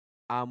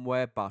And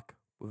we're back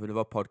with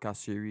another podcast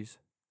series.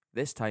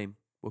 This time,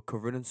 we're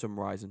covering and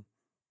summarising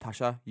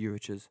Tasha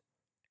Urich's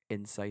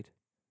Insight.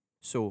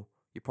 So,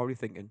 you're probably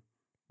thinking,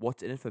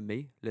 what's in it for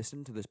me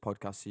listening to this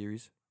podcast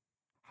series?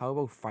 How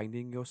about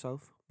finding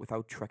yourself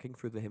without trekking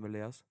through the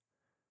Himalayas?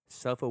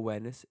 Self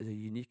awareness is a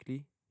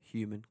uniquely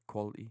human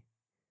quality,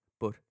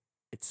 but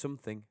it's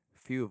something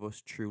few of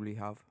us truly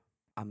have.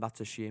 And that's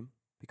a shame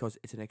because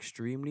it's an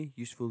extremely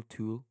useful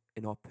tool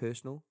in our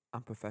personal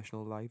and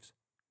professional lives.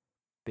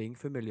 Being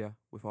familiar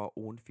with our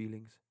own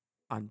feelings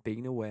and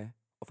being aware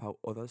of how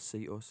others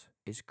see us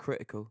is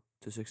critical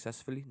to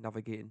successfully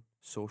navigating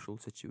social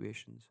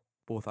situations,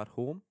 both at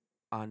home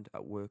and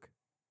at work.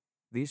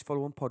 These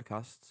following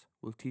podcasts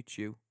will teach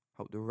you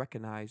how to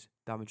recognize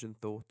damaging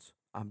thoughts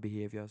and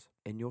behaviors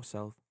in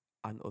yourself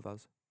and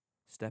others.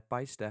 Step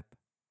by step,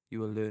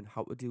 you will learn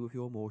how to deal with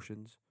your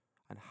emotions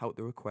and how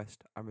to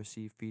request and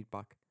receive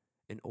feedback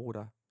in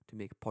order to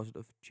make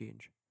positive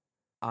change.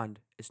 And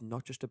it's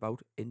not just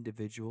about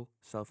individual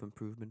self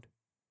improvement.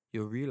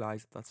 You'll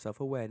realize that self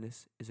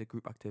awareness is a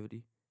group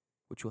activity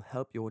which will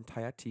help your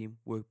entire team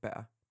work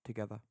better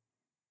together.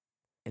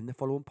 In the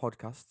following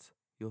podcasts,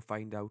 you'll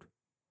find out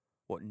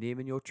what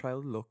naming your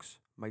child looks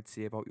might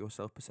say about your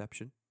self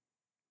perception,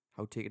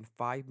 how taking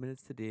 5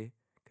 minutes today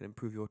can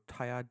improve your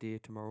entire day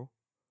tomorrow,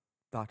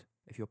 that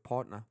if your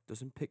partner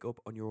doesn't pick up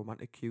on your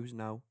romantic cues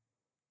now,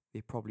 they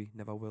probably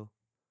never will.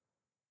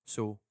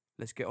 So,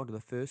 let's get on to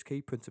the first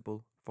key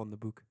principle from the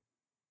book.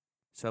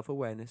 Self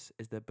awareness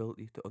is the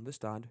ability to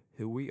understand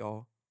who we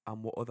are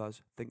and what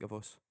others think of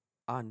us,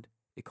 and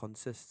it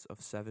consists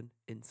of 7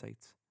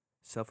 insights.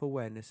 Self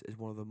awareness is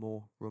one of the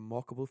more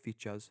remarkable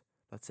features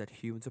that set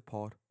humans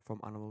apart from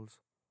animals.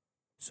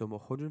 Some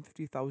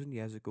 150,000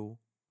 years ago,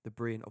 the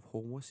brain of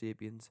Homo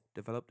sapiens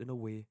developed in a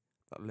way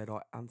that led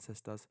our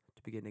ancestors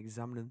to begin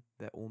examining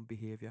their own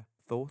behavior,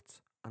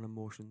 thoughts, and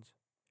emotions.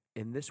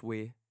 In this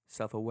way,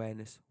 self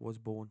awareness was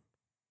born.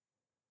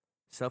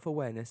 Self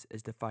awareness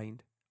is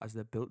defined as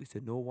the ability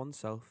to know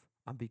oneself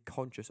and be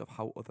conscious of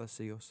how others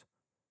see us.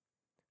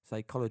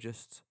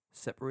 Psychologists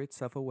separate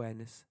self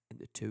awareness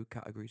into 2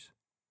 categories: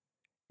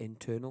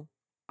 internal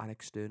and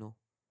external.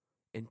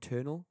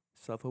 Internal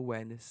self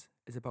awareness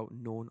is about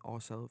knowing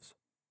ourselves,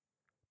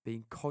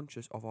 being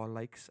conscious of our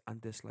likes and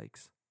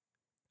dislikes,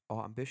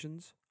 our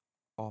ambitions,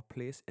 our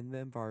place in the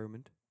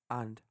environment,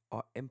 and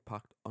our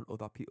impact on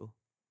other people.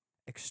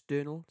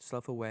 External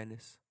self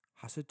awareness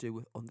has to do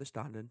with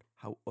understanding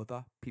how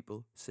other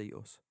people see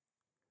us.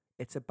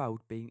 It's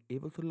about being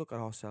able to look at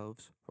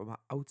ourselves from an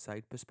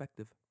outside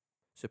perspective.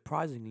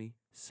 Surprisingly,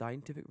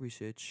 scientific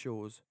research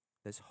shows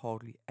there's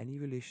hardly any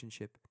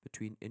relationship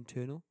between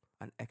internal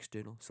and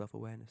external self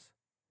awareness.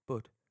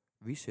 But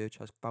research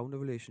has found a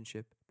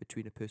relationship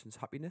between a person's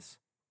happiness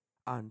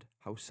and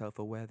how self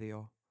aware they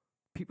are.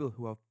 People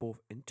who have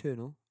both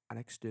internal and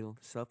external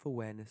self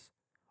awareness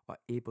are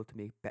able to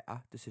make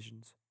better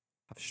decisions,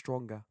 have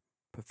stronger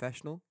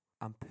professional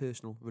and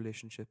personal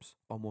relationships,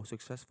 are more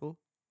successful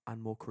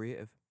and more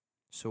creative.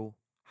 So,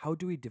 how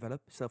do we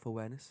develop self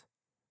awareness?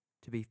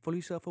 To be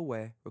fully self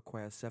aware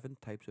requires 7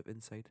 types of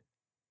insight.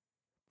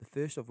 The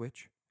first of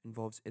which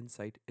involves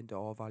insight into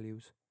our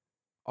values.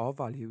 Our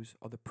values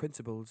are the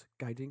principles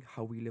guiding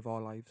how we live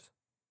our lives.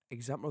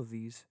 Examples of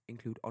these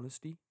include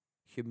honesty,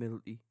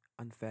 humility,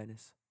 and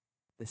fairness.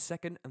 The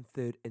second and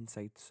third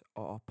insights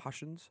are our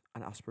passions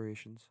and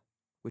aspirations,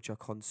 which are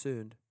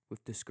concerned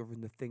with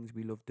discovering the things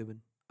we love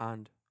doing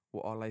and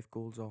what our life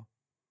goals are.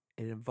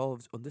 It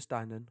involves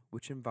understanding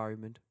which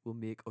environment will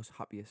make us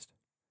happiest,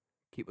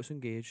 keep us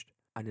engaged,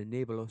 and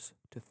enable us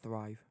to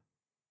thrive.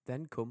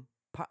 Then come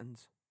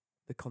patterns,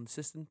 the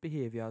consistent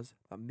behaviours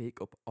that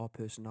make up our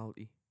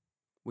personality.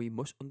 We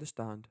must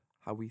understand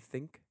how we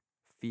think,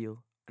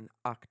 feel, and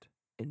act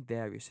in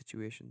various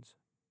situations.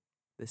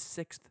 The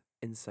sixth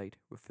insight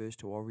refers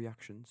to our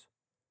reactions,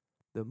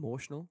 the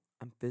emotional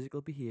and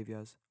physical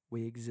behaviours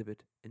we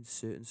exhibit in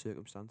certain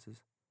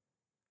circumstances.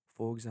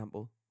 For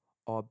example,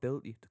 our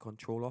ability to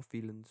control our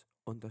feelings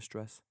under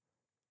stress.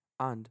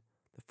 And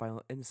the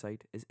final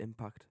insight is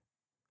impact,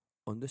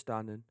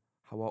 understanding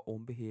how our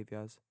own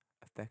behaviours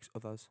affects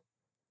others.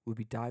 We'll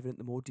be diving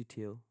into more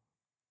detail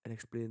and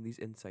explaining these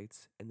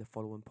insights in the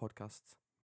following podcasts.